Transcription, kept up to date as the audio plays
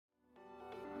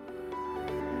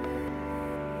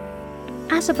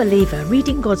As a believer,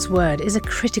 reading God's Word is a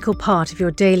critical part of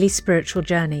your daily spiritual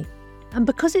journey. And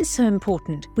because it's so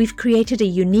important, we've created a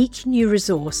unique new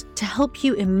resource to help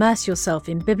you immerse yourself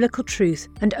in biblical truth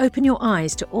and open your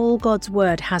eyes to all God's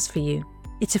Word has for you.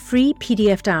 It's a free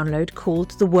PDF download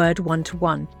called The Word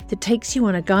 1-to-1 that takes you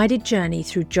on a guided journey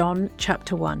through John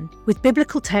chapter 1. With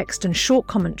biblical text and short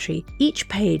commentary, each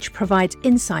page provides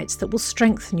insights that will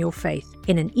strengthen your faith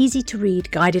in an easy-to-read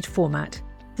guided format.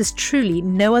 There's truly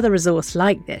no other resource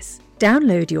like this.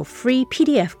 Download your free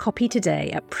PDF copy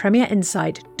today at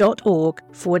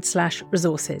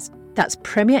premierinsight.org/resources. That's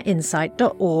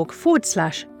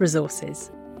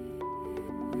premierinsight.org/resources.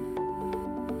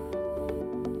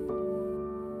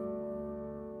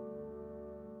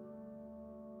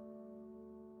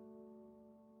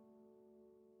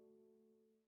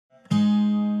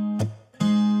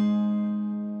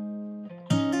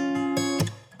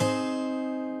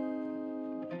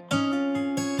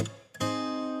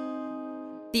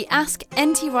 The Ask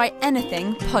NT Wright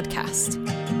Anything podcast.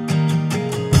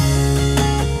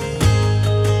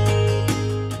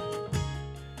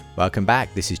 Welcome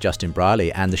back. This is Justin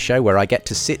Brierley and the show where I get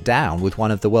to sit down with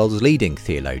one of the world's leading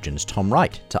theologians, Tom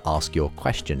Wright, to ask your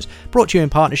questions. Brought to you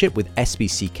in partnership with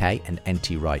SBCK and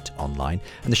NT Wright Online.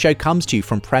 And the show comes to you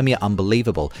from Premier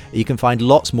Unbelievable. You can find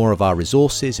lots more of our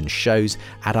resources and shows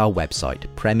at our website,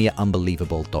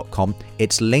 premierunbelievable.com.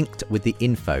 It's linked with the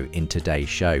info in today's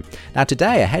show. Now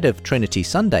today, ahead of Trinity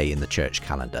Sunday in the church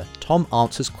calendar, Tom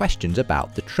answers questions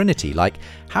about the Trinity, like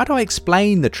how do I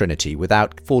explain the Trinity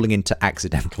without falling into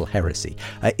accidental heresy?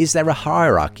 Is there a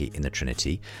hierarchy in the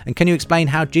Trinity? And can you explain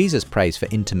how Jesus prays for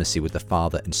intimacy with the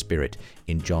Father and Spirit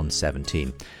in John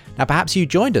 17? Now, perhaps you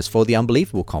joined us for the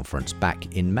Unbelievable Conference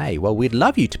back in May. Well, we'd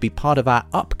love you to be part of our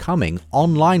upcoming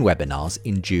online webinars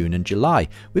in June and July.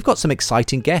 We've got some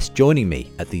exciting guests joining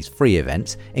me at these free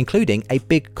events, including a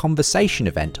big conversation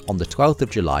event on the 12th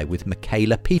of July with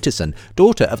Michaela Peterson,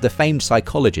 daughter of the famed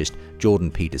psychologist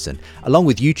Jordan Peterson, along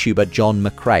with YouTuber John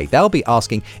McRae. They'll be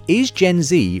asking, is Gen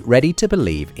Z ready to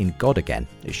believe in God again?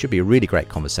 It should be a really great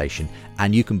conversation,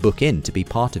 and you can book in to be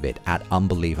part of it at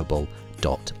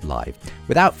unbelievable.live.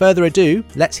 Without further ado,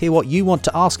 let's hear what you want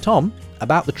to ask Tom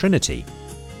about the Trinity.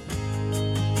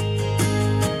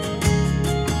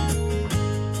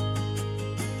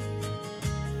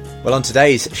 Well, on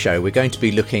today's show, we're going to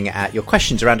be looking at your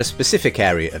questions around a specific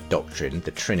area of doctrine, the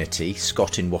Trinity.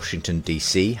 Scott in Washington,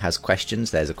 D.C. has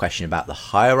questions. There's a question about the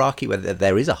hierarchy, whether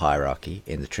there is a hierarchy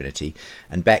in the Trinity.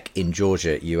 And Beck in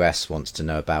Georgia, US, wants to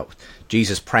know about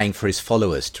Jesus praying for his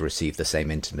followers to receive the same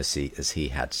intimacy as he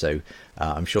had. So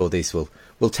I'm sure these will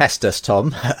test us,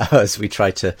 Tom, as we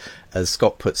try to, as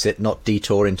Scott puts it, not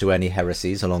detour into any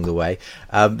heresies along the way.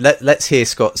 Let's hear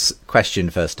Scott's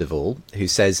question first of all, who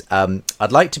says,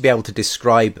 I'd like to be able to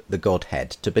describe the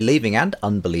Godhead to believing and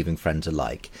unbelieving friends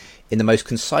alike in the most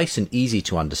concise and easy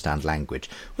to understand language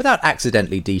without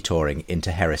accidentally detouring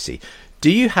into heresy. Do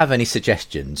you have any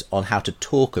suggestions on how to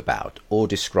talk about or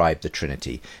describe the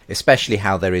Trinity, especially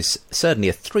how there is certainly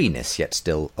a threeness yet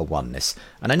still a oneness?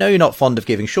 And I know you're not fond of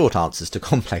giving short answers to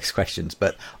complex questions,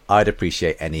 but I'd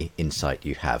appreciate any insight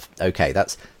you have. Okay,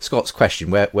 that's Scott's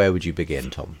question. Where would you begin,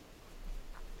 Tom?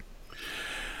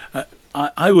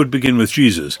 I would begin with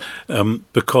Jesus,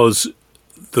 because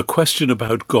the question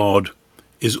about God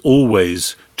is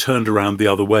always turned around the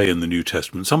other way in the New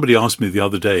Testament. Somebody asked me the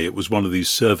other day, it was one of these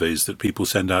surveys that people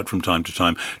send out from time to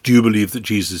time, do you believe that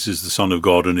Jesus is the Son of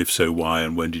God, and if so, why,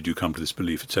 and when did you come to this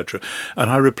belief, etc.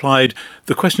 And I replied,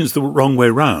 the question is the wrong way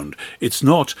round. It's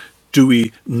not, do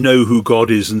we know who God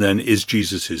is and then is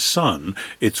Jesus his son?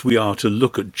 It's we are to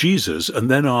look at Jesus and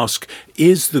then ask,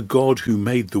 is the God who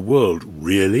made the world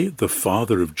really the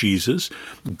Father of Jesus?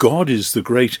 God is the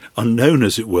great unknown,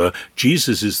 as it were.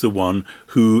 Jesus is the one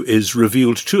who is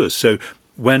revealed to us. So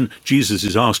when Jesus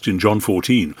is asked in John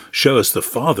 14, show us the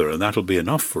Father, and that'll be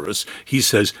enough for us, he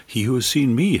says, he who has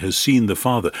seen me has seen the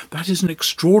Father. That is an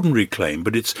extraordinary claim,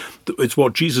 but it's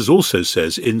what Jesus also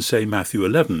says in, say, Matthew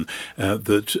 11,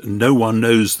 that no one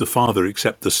knows the Father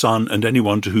except the Son and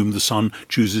anyone to whom the Son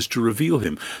chooses to reveal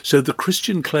him. So the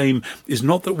Christian claim is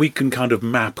not that we can kind of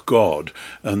map God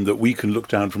and that we can look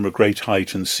down from a great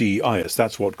height and see, yes,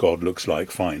 that's what God looks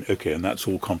like, fine, okay, and that's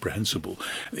all comprehensible.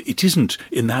 It isn't,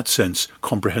 in that sense,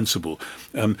 comprehensible.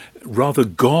 Rather,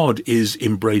 God is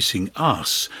embracing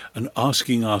us and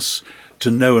asking us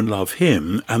to know and love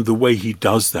him, and the way he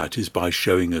does that is by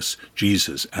showing us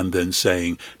Jesus and then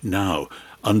saying, now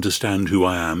understand who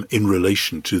I am in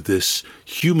relation to this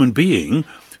human being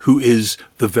who is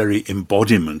the very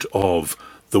embodiment of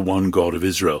the one God of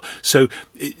Israel. So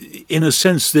in a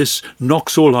sense, this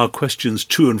knocks all our questions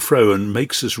to and fro and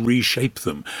makes us reshape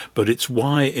them. But it's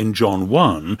why in John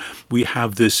 1 we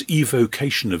have this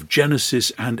evocation of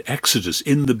Genesis and Exodus.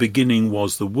 In the beginning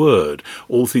was the Word.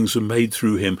 All things were made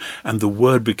through him, and the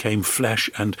Word became flesh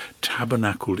and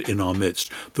tabernacled in our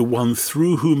midst. The one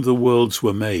through whom the worlds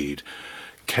were made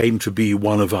came to be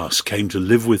one of us, came to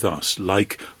live with us,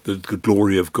 like the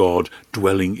glory of God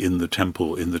dwelling in the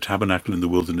temple, in the tabernacle in the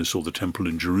wilderness, or the temple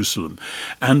in Jerusalem.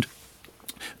 And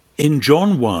in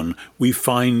John 1, we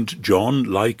find John,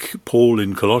 like Paul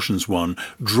in Colossians 1,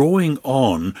 drawing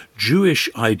on Jewish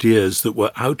ideas that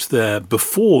were out there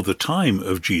before the time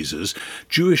of Jesus,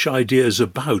 Jewish ideas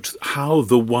about how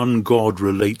the one God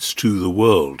relates to the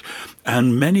world.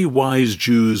 And many wise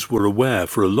Jews were aware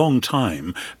for a long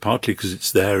time, partly because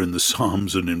it's there in the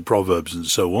Psalms and in Proverbs and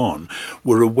so on,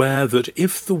 were aware that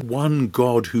if the one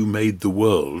God who made the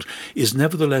world is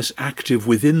nevertheless active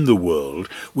within the world,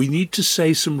 we need to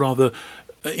say some rather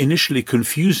initially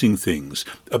confusing things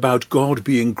about God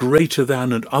being greater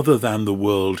than and other than the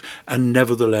world, and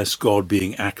nevertheless God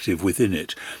being active within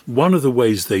it. One of the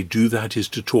ways they do that is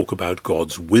to talk about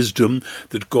God's wisdom,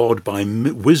 that God by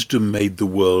wisdom made the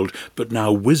world, but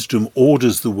now wisdom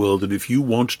orders the world, and if you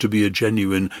want to be a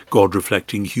genuine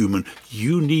God-reflecting human,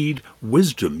 you need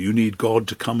wisdom. You need God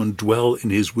to come and dwell in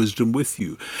his wisdom with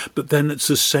you. But then it's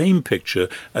the same picture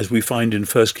as we find in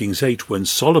 1 Kings 8 when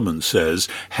Solomon says,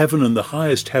 "Heaven and the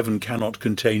highest heaven cannot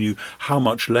contain you, how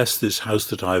much less this house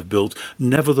that I have built.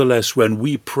 Nevertheless, when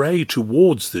we pray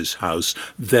towards this house,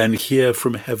 then hear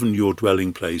from heaven your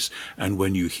dwelling place, and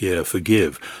when you hear,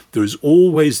 forgive." There is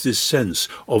always this sense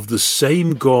of the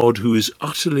same God who is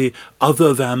utterly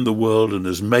other than the world and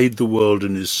has made the world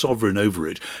and is sovereign over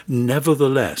it,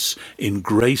 nevertheless, in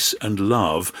grace and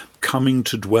love, coming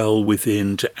to dwell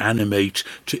within, to animate,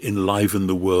 to enliven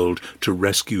the world, to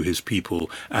rescue his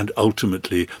people, and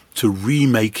ultimately to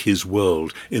remake his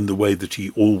world in the way that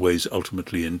he always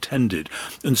ultimately intended.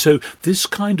 And so this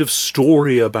kind of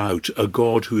story about a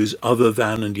God who is other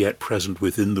than and yet present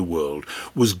within the world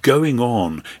was going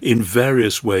on in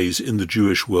various ways in the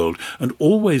Jewish world, and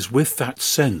always with that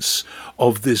sense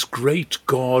of this great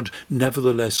God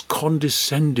nevertheless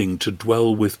condescending to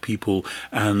dwell with people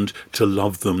and to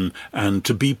love them and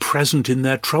to be present in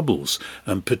their troubles,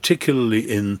 and particularly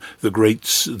in the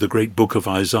great book of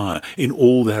Isaiah. In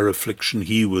all their affliction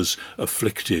he was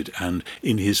afflicted, and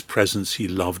in his presence he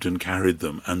loved and carried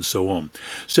them, and so on.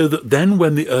 So that then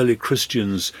when the early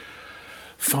Christians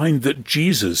find that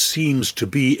Jesus seems to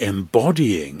be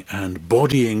embodying and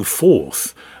bodying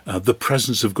forth the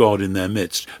presence of God in their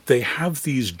midst, they have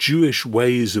these Jewish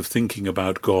ways of thinking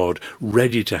about God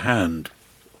ready to hand.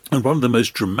 And one of the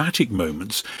most dramatic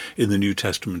moments in the New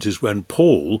Testament is when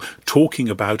Paul, talking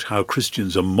about how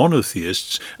Christians are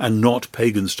monotheists and not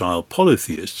pagan-style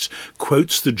polytheists,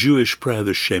 quotes the Jewish prayer,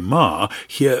 the Shema,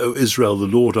 "Hear, O Israel, the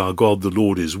Lord our God, the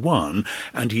Lord is one,"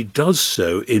 and he does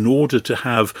so in order to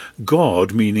have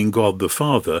God, meaning God the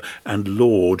Father, and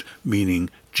Lord, meaning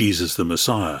Jesus the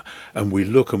Messiah. And we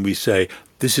look and we say,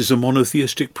 this is a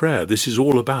monotheistic prayer. This is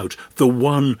all about the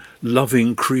one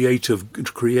loving creator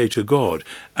God.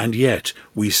 And yet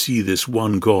we see this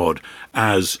one God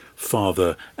as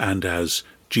Father and as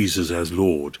Jesus as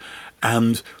Lord.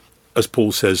 And as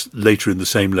Paul says later in the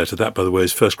same letter, that, by the way,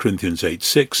 is 1 Corinthians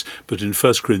 8:6, but in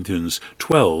 1 Corinthians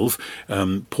 12,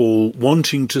 Paul,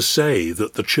 wanting to say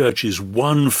that the church is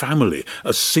one family,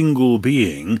 a single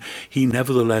being, he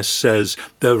nevertheless says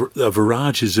there are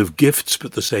varieties of gifts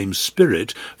but the same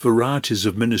Spirit, varieties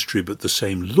of ministry but the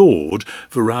same Lord,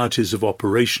 varieties of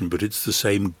operation but it's the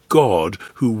same God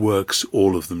who works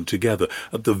all of them together.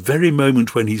 At the very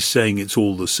moment when he's saying it's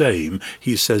all the same,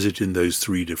 he says it in those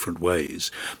three different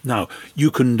ways. Now, you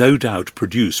can no doubt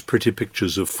produce pretty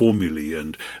pictures of formulae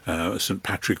and St.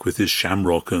 Patrick with his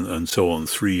shamrock and so on,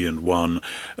 3 and 1.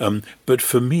 But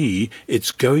for me,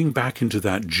 it's going back into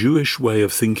that Jewish way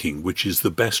of thinking, which is the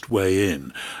best way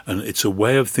in. And it's a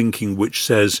way of thinking which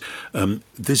says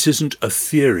this isn't a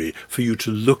theory for you to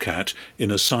look at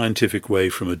in a scientific way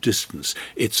from a distance.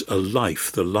 It's a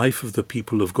life, the life of the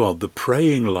people of God, the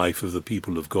praying life of the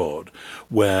people of God,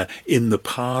 where in the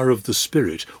power of the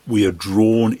Spirit we are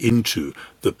drawn into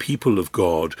the people of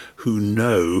God who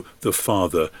know the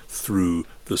Father through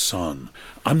the Son.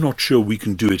 I'm not sure we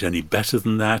can do it any better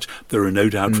than that. There are no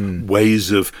doubt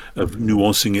ways of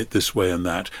nuancing it this way and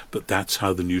that, but that's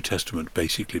how the New Testament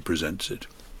basically presents it.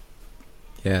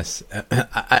 Yes,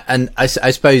 and I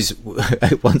suppose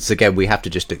once again we have to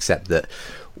just accept that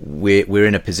we're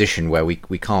in a position where we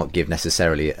can't give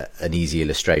necessarily an easy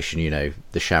illustration, you know,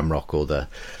 the shamrock or the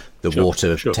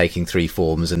water taking three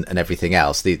forms and everything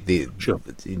else. There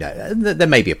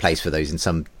may be a place for those in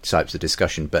some types of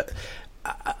discussion, but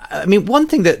I mean, one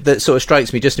thing that sort of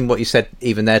strikes me just in what you said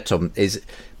even there, Tom, is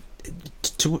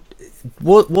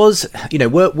were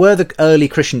the early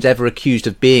Christians ever accused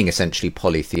of being essentially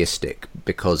polytheistic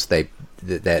because they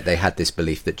had this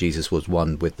belief that Jesus was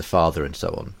one with the Father and so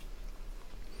on?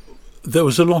 There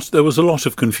was a lot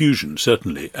of confusion,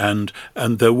 certainly, and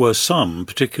there were some,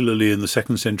 particularly in the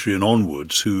 2nd century and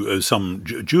onwards, some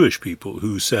Jewish people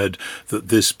who said that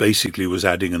this basically was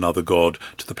adding another god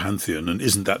to the pantheon, and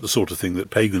isn't that the sort of thing that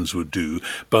pagans would do?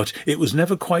 But it was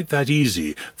never quite that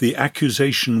easy. The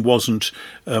accusation wasn't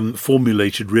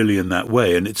formulated really in that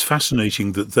way, and it's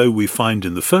fascinating that though we find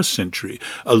in the 1st century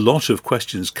a lot of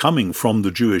questions coming from the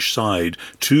Jewish side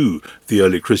to the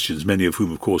early Christians, many of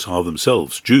whom, of course, are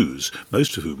themselves Jews,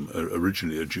 most of whom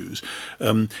originally are Jews,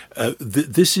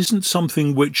 this isn't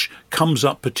something which comes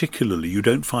up particularly. You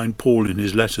don't find Paul in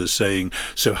his letters saying,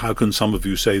 so how can some of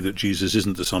you say that Jesus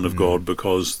isn't the Son of God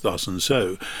because thus and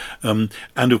so? And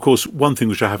of course, one thing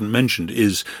which I haven't mentioned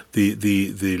is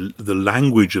the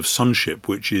language of sonship,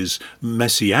 which is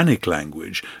messianic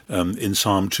language. In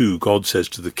Psalm 2, God says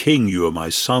to the king, you are my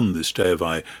son, this day have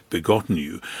I begotten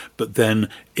you. But then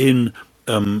in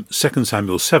 2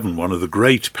 Samuel 7, one of the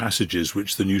great passages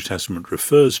which the New Testament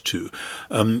refers to,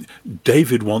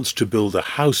 David wants to build a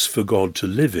house for God to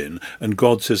live in, and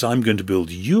God says, I'm going to build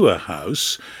you a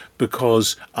house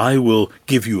because I will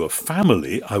give you a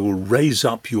family, I will raise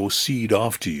up your seed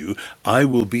after you, I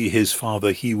will be his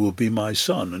father, he will be my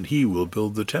son, and he will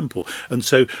build the temple. And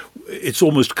so it's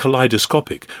almost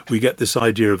kaleidoscopic. We get this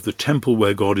idea of the temple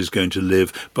where God is going to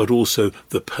live, but also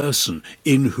the person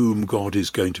in whom God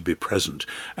is going to be present.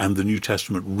 And the New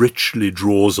Testament richly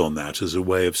draws on that as a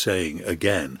way of saying,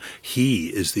 again, he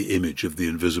is the image of the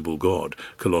invisible God,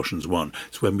 Colossians 1.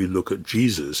 It's when we look at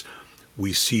Jesus,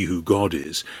 we see who God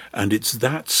is. And it's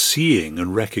that seeing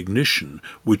and recognition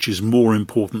which is more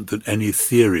important than any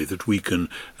theory that we can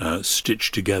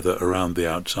stitch together around the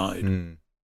outside.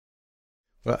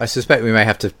 Well, I suspect we may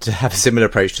have to have a similar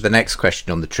approach to the next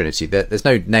question on the Trinity. There's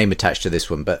no name attached to this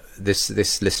one, but this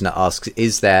listener asks,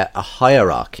 is there a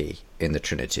hierarchy in the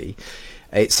Trinity?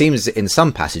 It seems in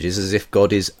some passages as if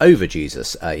God is over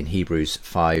Jesus. In Hebrews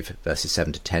 5, verses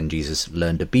 7 to 10, Jesus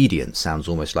learned obedience. Sounds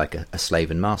almost like a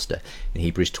slave and master. In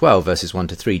Hebrews 12, verses 1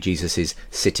 to 3, Jesus is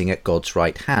sitting at God's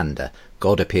right hand.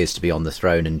 God appears to be on the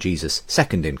throne and Jesus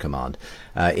second in command.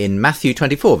 In Matthew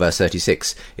 24, verse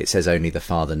 36, it says only the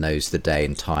Father knows the day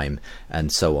and time, and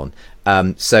so on.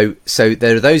 So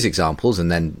there are those examples,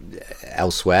 and then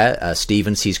elsewhere,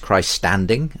 Stephen sees Christ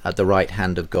standing at the right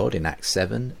hand of God in Acts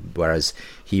 7, whereas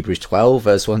Hebrews 12,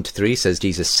 verse 1 to 3 says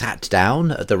Jesus sat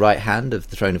down at the right hand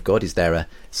of the throne of God. Is there a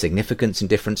significance and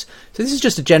difference? So this is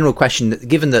just a general question, that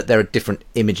given that there are different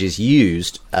images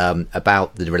used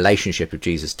about the relationship of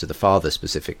Jesus to the Father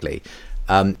specifically,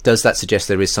 does that suggest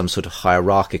there is some sort of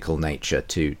hierarchical nature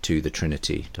to the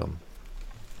Trinity, Tom?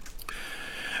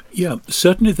 Yeah,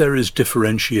 certainly there is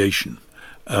differentiation.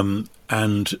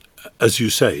 And as you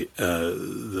say,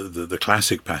 the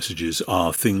classic passages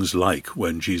are things like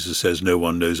when Jesus says, no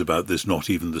one knows about this, not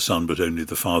even the Son, but only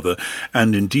the Father.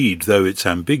 And indeed, though it's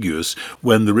ambiguous,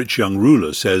 when the rich young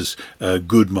ruler says,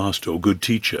 good master or good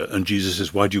teacher, and Jesus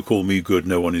says, why do you call me good?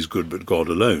 No one is good but God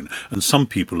alone. And some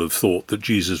people have thought that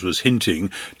Jesus was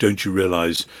hinting, don't you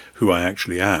realize who I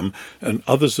actually am? And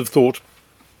others have thought,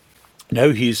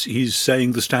 no, he's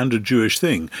saying the standard Jewish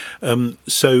thing.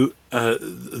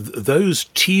 Those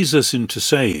tease us into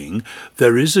saying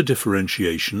there is a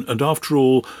differentiation, and after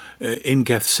all, in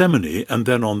Gethsemane and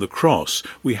then on the cross,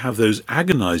 we have those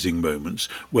agonizing moments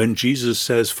when Jesus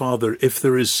says, Father, if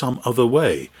there is some other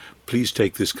way, please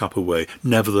take this cup away,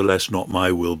 nevertheless not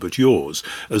my will but yours,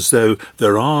 as though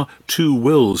there are two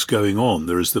wills going on.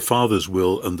 There is the Father's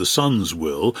will and the Son's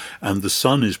will, and the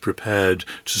Son is prepared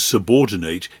to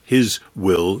subordinate his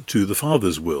will to the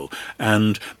Father's will.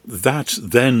 And that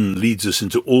then leads us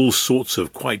into all sorts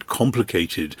of quite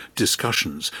complicated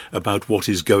discussions about what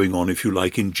is going on, if you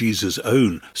like, in Jesus'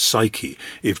 own psyche.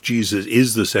 If Jesus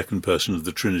is the second person of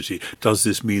the Trinity, does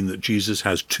this mean that Jesus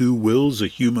has two wills, a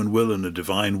human will and a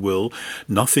divine will?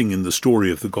 Nothing in the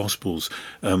story of the Gospels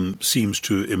seems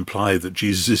to imply that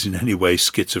Jesus is in any way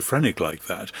schizophrenic like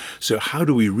that. So how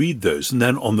do we read those? And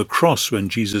then on the cross, when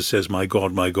Jesus says, my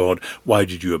God, why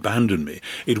did you abandon me?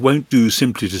 It won't do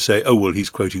simply to say, oh, well, he's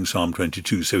quoting Psalm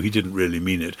 22, so he didn't really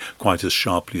mean it quite as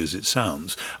sharply as it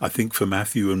sounds. I think for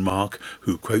Matthew and Mark,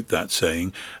 who quote that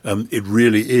saying, it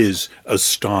really is as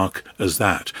stark as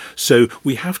that. So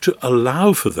we have to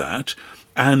allow for that.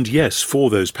 and yes, for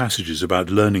those passages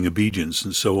about learning obedience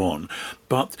and so on.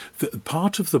 But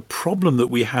part of the problem that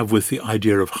we have with the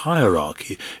idea of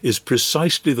hierarchy is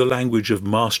precisely the language of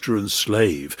master and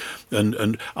slave.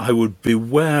 And I would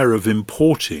beware of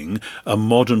importing a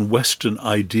modern Western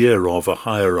idea of a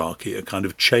hierarchy, a kind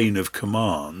of chain of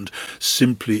command,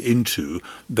 simply into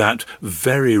that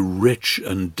very rich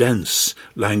and dense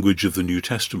language of the New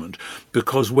Testament.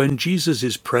 Because when Jesus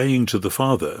is praying to the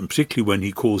Father, and particularly when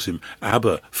he calls him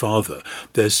Abba, Father,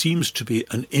 there seems to be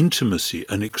an intimacy,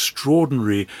 an extraordinary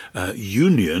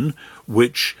union,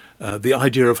 which the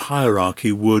idea of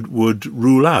hierarchy would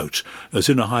rule out. As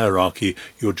in a hierarchy,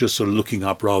 you're just sort of looking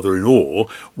up rather in awe,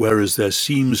 whereas there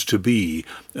seems to be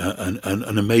an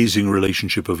amazing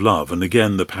relationship of love. And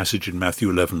again, the passage in Matthew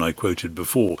 11 I quoted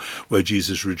before, where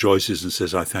Jesus rejoices and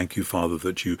says, I thank you, Father,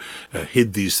 that you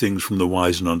hid these things from the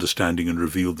wise and understanding and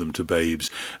revealed them to babes,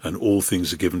 and all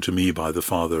things are given to me by the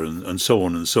Father, and so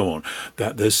on and so on.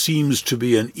 That there seems to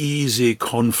be an easy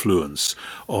confluence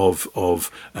of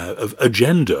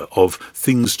agenda, of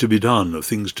things to be done, of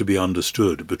things to be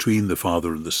understood between the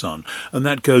Father and the Son. And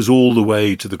that goes all the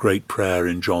way to the great prayer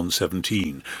in John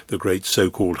 17, the great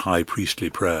so-called high priestly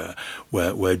prayer,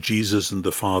 where Jesus and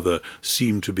the Father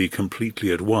seem to be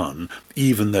completely at one,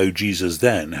 even though Jesus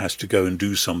then has to go and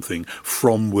do something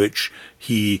from which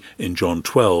he, in John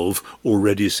 12,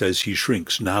 already says he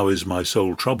shrinks. Now is my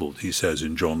soul troubled, he says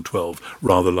in John 12,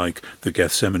 rather like the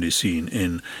Gethsemane scene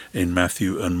in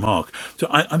Matthew and Mark. So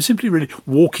I'm simply really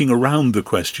walking around the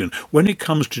question. When it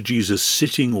comes to Jesus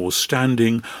sitting or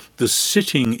standing, the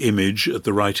sitting image at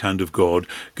the right hand of God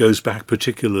goes back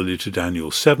particularly to Daniel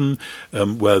 7,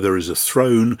 where there is a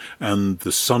throne and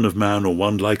the Son of Man, or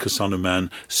one like a Son of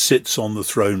Man, sits on the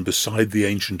throne beside the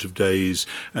Ancient of Days.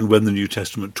 And when the New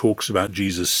Testament talks about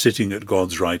Jesus sitting at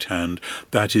God's right hand,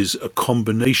 that is a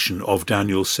combination of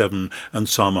Daniel 7 and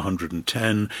Psalm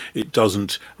 110. It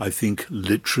doesn't, I think,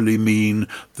 literally mean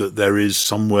that there is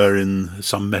somewhere in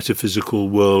some metaphysical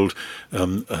world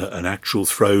an actual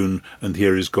throne, and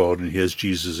here is God and here's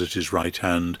Jesus at his right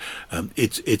hand.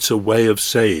 It's a way of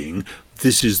saying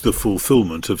this is the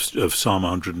fulfillment of Psalm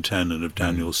 110 and of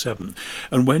Daniel 7.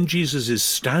 And when Jesus is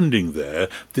standing there,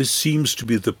 this seems to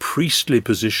be the priestly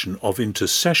position of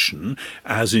intercession,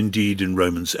 as indeed in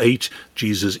Romans 8,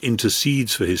 Jesus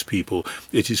intercedes for his people.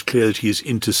 It is clear that he is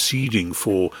interceding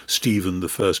for Stephen, the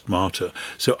first martyr.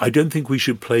 So I don't think we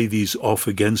should play these off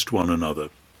against one another.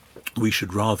 We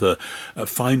should rather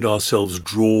find ourselves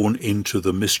drawn into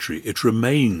the mystery. It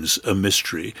remains a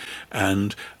mystery,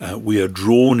 and we are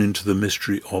drawn into the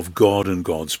mystery of God and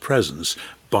God's presence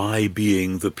by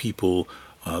being the people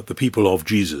of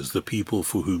Jesus, the people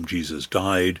for whom Jesus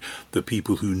died, the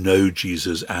people who know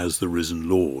Jesus as the risen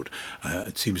Lord.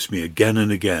 It seems to me again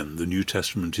and again the New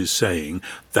Testament is saying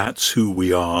that's who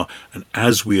we are, and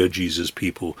as we are Jesus'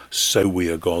 people, so we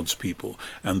are God's people.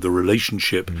 And the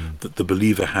relationship that the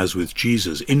believer has with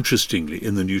Jesus, interestingly,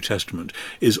 in the New Testament,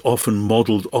 is often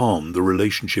modelled on the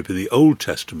relationship in the Old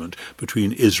Testament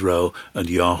between Israel and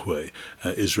Yahweh.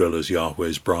 Israel as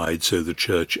Yahweh's bride, so the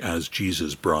church as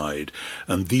Jesus' bride.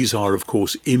 And these are, of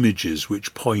course, images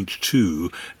which point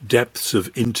to depths of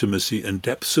intimacy and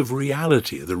depths of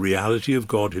reality, the reality of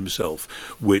God himself,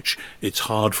 which it's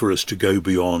hard for us to go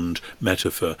beyond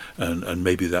metaphor, and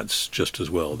maybe that's just as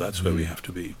well. That's where we have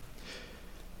to be.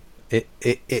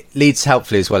 It leads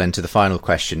helpfully as well into the final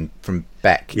question from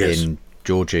Beck in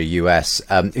Georgia, US,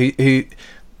 who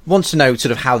wants to know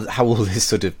sort of how all this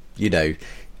sort of,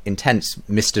 intense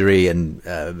mystery and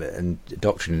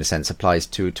doctrine, in a sense, applies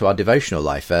to our devotional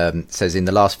life. Says, in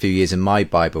the last few years in my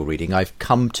Bible reading, I've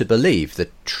come to believe the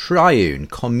triune,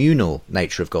 communal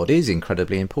nature of God is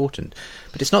incredibly important.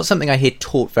 But it's not something I hear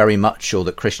taught very much, or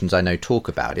that Christians I know talk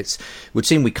about. It would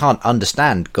seem we can't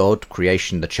understand God,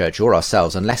 creation, the church, or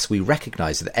ourselves unless we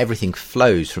recognise that everything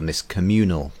flows from this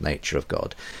communal nature of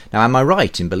God. Now, am I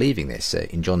right in believing this?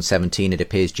 In John 17, it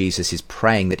appears Jesus is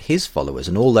praying that his followers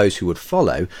and all those who would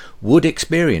follow would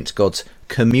experience God's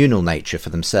communal nature for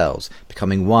themselves,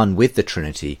 becoming one with the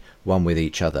Trinity, one with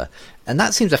each other. And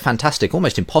that seems a fantastic,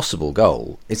 almost impossible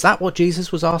goal. Is that what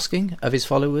Jesus was asking of his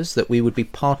followers, that we would be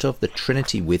part of the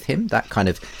Trinity with him? That kind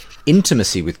of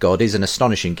intimacy with God is an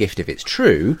astonishing gift if it's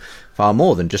true, far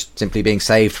more than just simply being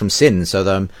saved from sin so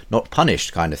that I'm not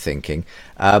punished kind of thinking.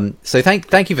 So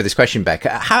thank you for this question, Beck.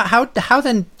 How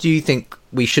then do you think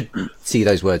we should see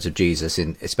those words of Jesus,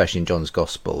 especially in John's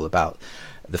Gospel, about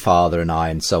the Father and I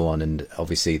and so on, and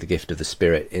obviously the gift of the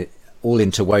Spirit, all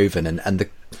interwoven, and the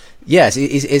yes,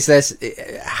 is there,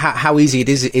 how easy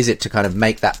is it to kind of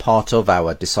make that part of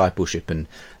our discipleship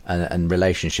and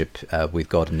relationship with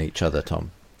God and each other,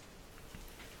 Tom?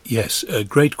 Yes, a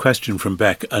great question from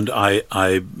Beck, and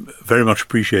I very much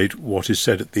appreciate what is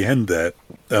said at the end there.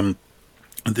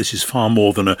 And this is far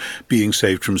more than a being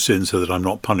saved from sin so that I'm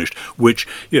not punished, which,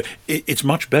 it's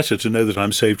much better to know that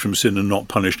I'm saved from sin and not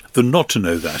punished than not to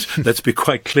know that. Let's be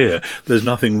quite clear. There's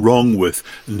nothing wrong with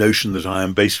the notion that I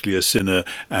am basically a sinner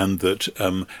and that,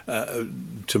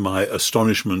 to my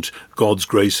astonishment, God's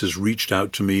grace has reached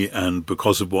out to me, and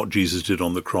because of what Jesus did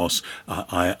on the cross,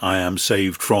 I am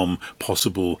saved from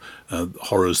possible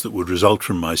horrors that would result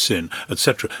from my sin,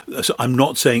 etc. So I'm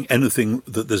not saying anything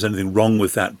that there's anything wrong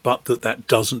with that, but that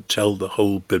doesn't tell the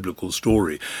whole biblical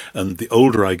story. And the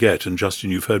older I get, and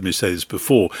Justin, you've heard me say this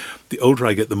before, the older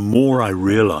I get, the more I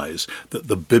realize that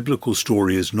the biblical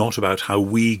story is not about how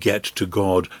we get to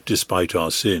God despite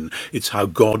our sin. It's how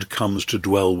God comes to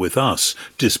dwell with us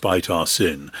despite our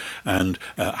sin, and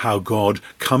how God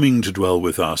coming to dwell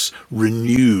with us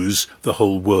renews the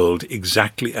whole world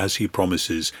exactly as he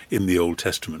promises in the Old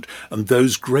Testament. And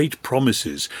those great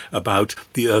promises about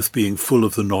the earth being full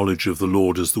of the knowledge of the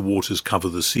Lord as the waters cover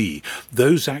the sea,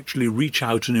 those actually reach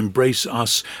out and embrace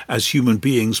us as human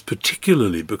beings,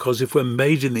 particularly because if we're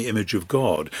made in the image of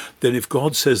God, then if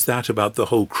God says that about the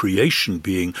whole creation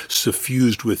being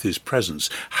suffused with his presence,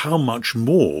 how much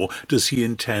more does he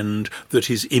intend that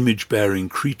his image-bearing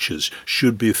creatures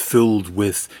should be filled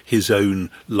with his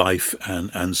own life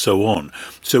and so on.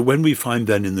 So when we find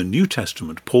then in the New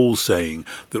Testament Paul saying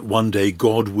that one day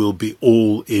God will be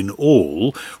all in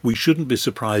all, we shouldn't be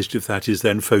surprised if that is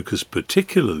then focused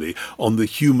particularly on the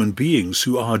human beings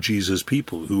who are Jesus'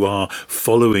 people, who are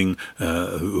following,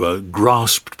 who are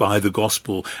grasped by the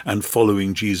gospel and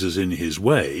following Jesus in his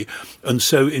way. And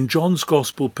so in John's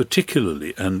gospel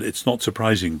particularly, and it's not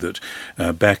surprising that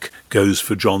Beck goes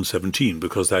for John 17,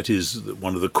 because that is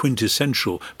one of the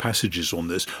quintessential passages on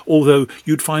this, although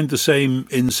you'd find the same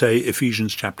in, say,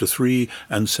 Ephesians chapter 3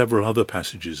 and several other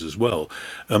passages as well.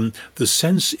 The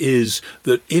sense is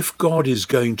that if God is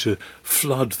going to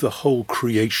flood the whole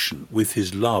creation with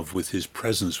his love, with his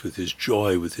presence, with his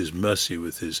joy, with his mercy,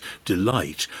 with his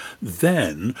delight,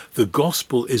 then the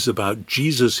gospel is about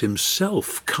Jesus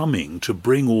himself coming to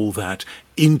bring all that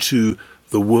into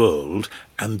the world,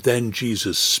 and then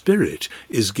Jesus' Spirit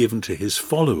is given to his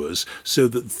followers so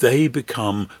that they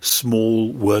become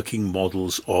small working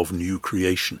models of new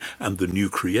creation. And the new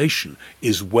creation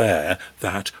is where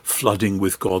that flooding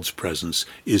with God's presence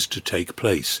is to take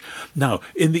place. Now,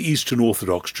 in the Eastern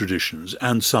Orthodox traditions,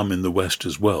 and some in the West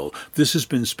as well, this has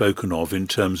been spoken of in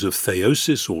terms of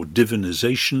theosis or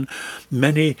divinization.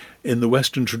 Many in the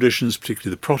Western traditions,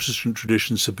 particularly the Protestant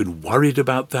traditions, have been worried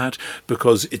about that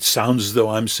because it sounds as though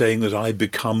I'm saying that I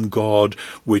become God,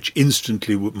 which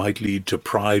instantly might lead to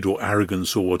pride or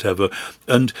arrogance or whatever.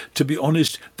 And to be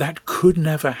honest, that could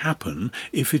never happen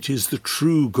if it is the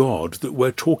true God that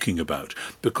we're talking about.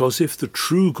 Because if the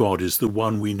true God is the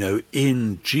one we know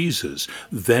in Jesus,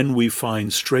 then we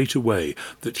find straight away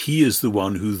that he is the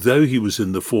one who, though he was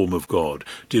in the form of God,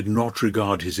 did not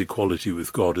regard his equality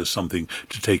with God as something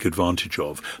to take advantage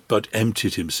of, but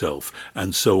emptied himself,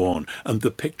 and so on. And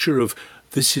the picture of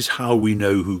this is how we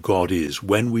know who God is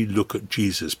when we look at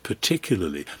Jesus,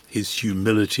 particularly his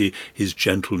humility, his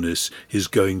gentleness, his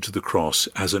going to the cross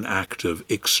as an act of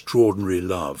extraordinary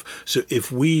love. So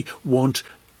if we want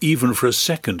even for a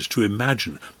second to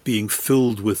imagine being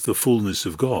filled with the fullness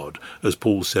of God, as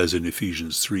Paul says in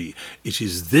Ephesians 3, it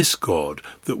is this God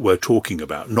that we're talking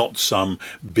about, not some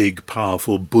big,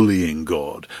 powerful, bullying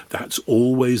God. That's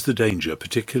always the danger,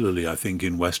 particularly, I think,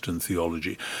 in Western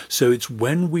theology. So it's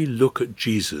when we look at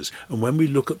Jesus and when we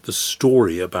look at the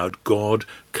story about God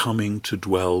coming to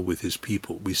dwell with his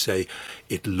people, we say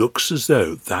it looks as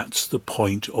though that's the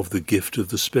point of the gift of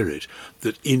the Spirit,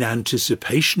 that in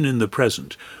anticipation in the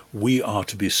present, we are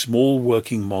to be small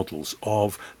working models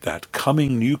of that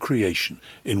coming new creation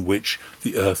in which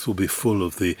the earth will be full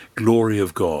of the glory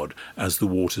of God as the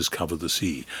waters cover the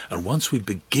sea. And once we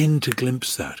begin to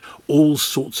glimpse that, all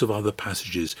sorts of other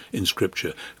passages in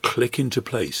Scripture click into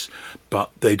place.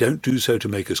 But they don't do so to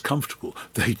make us comfortable.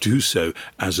 They do so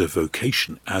as a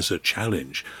vocation, as a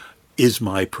challenge. Is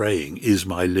my praying, is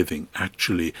my living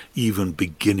actually even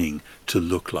beginning to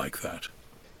look like that?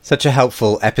 Such a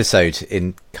helpful episode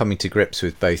in coming to grips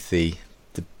with both the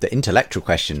intellectual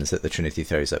questions that the Trinity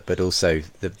throws up, but also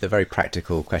the very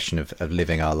practical question of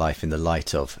living our life in the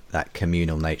light of that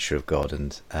communal nature of God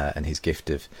and his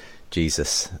gift of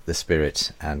Jesus, the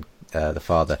Spirit, and the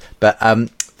Father. But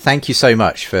thank you so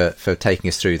much for taking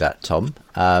us through that, Tom.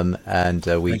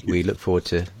 We look forward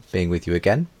to being with you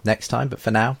again next time. But for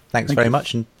now, thanks very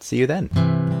much, and see you then.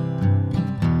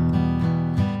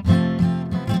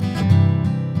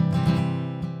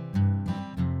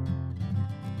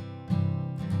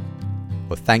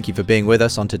 thank you for being with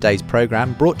us on today's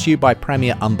programme, brought to you by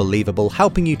Premier Unbelievable,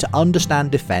 helping you to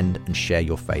understand, defend and share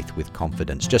your faith with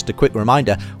confidence. Just a quick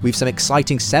reminder, we've some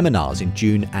exciting seminars in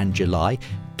June and July.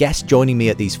 Guests joining me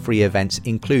at these free events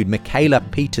include Michaela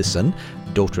Peterson,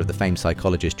 daughter of the famed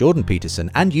psychologist Jordan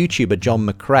Peterson, and YouTuber John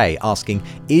McRae, asking,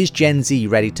 is Gen Z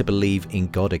ready to believe in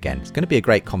God again? It's going to be a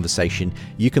great conversation.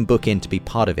 You can book in to be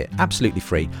part of it, absolutely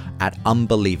free, at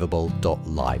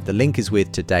unbelievable.live. The link is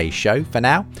with today's show. For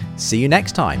now, see you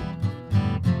next time.